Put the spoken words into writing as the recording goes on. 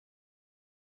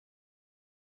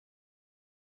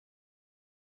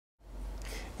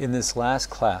In this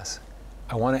last class,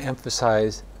 I want to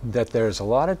emphasize that there's a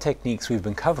lot of techniques we've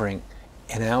been covering,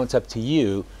 and now it's up to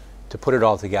you to put it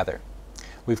all together.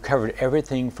 We've covered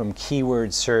everything from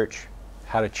keyword search,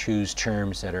 how to choose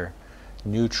terms that are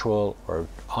neutral or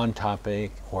on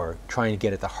topic or trying to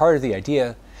get at the heart of the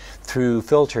idea, through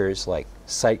filters like ;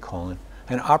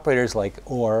 and operators like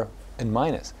or and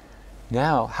minus.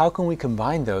 Now, how can we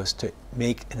combine those to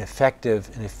make an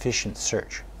effective and efficient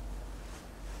search?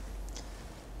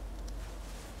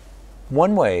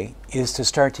 One way is to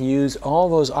start to use all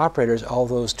those operators, all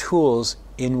those tools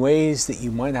in ways that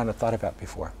you might not have thought about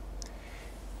before.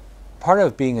 Part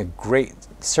of being a great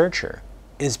searcher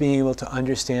is being able to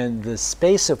understand the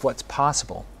space of what's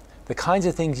possible, the kinds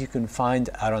of things you can find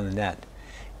out on the net,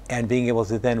 and being able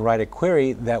to then write a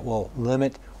query that will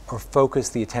limit or focus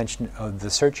the attention of the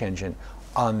search engine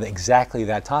on exactly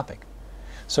that topic.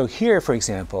 So here, for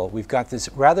example, we've got this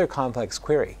rather complex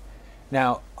query.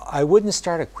 Now, I wouldn't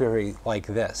start a query like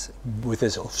this, with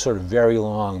this sort of very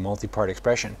long multi-part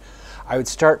expression. I would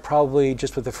start probably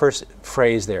just with the first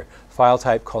phrase there, file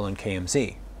type :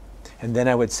 KMZ. And then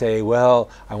I would say, well,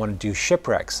 I want to do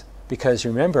shipwrecks, because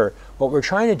remember, what we're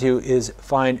trying to do is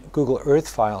find Google Earth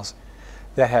files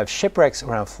that have shipwrecks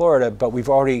around Florida, but we've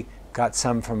already got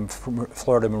some from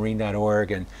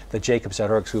floridamarine.org and the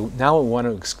jacobs.org, so now we want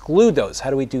to exclude those. How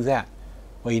do we do that?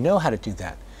 Well, you know how to do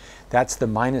that. That's the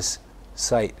minus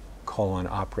site :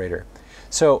 operator.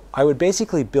 So I would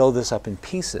basically build this up in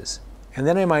pieces, and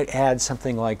then I might add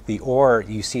something like the or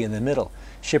you see in the middle,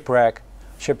 shipwreck,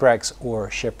 shipwrecks, or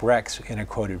shipwrecks in a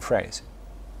quoted phrase.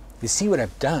 You see what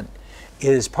I've done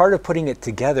is part of putting it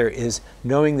together is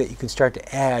knowing that you can start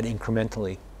to add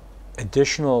incrementally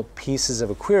additional pieces of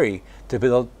a query to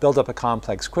build up a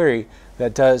complex query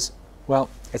that does, well,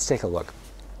 let's take a look.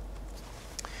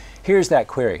 Here's that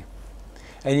query.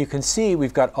 And you can see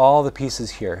we've got all the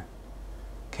pieces here.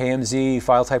 KMZ,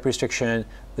 file type restriction,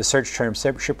 the search term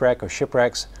shipwreck or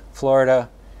shipwrecks, Florida.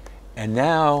 And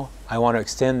now I want to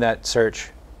extend that search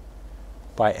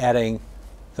by adding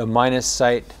the minus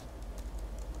site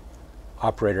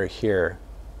operator here.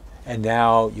 And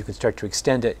now you can start to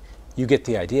extend it. You get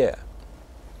the idea.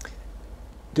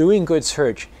 Doing good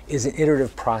search is an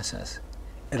iterative process.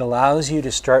 It allows you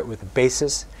to start with a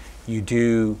basis. You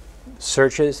do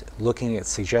searches, looking at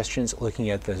suggestions, looking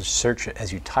at the search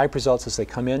as you type results as they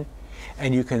come in,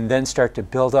 and you can then start to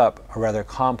build up a rather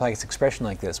complex expression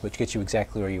like this, which gets you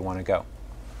exactly where you want to go.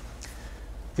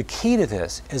 The key to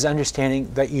this is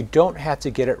understanding that you don't have to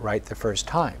get it right the first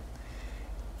time.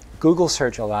 Google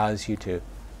search allows you to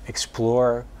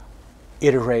explore,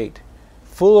 iterate,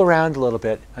 fool around a little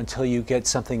bit until you get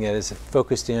something that is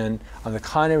focused in on the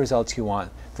kind of results you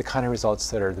want, the kind of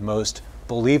results that are the most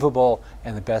believable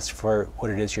and the best for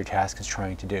what it is your task is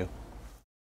trying to do.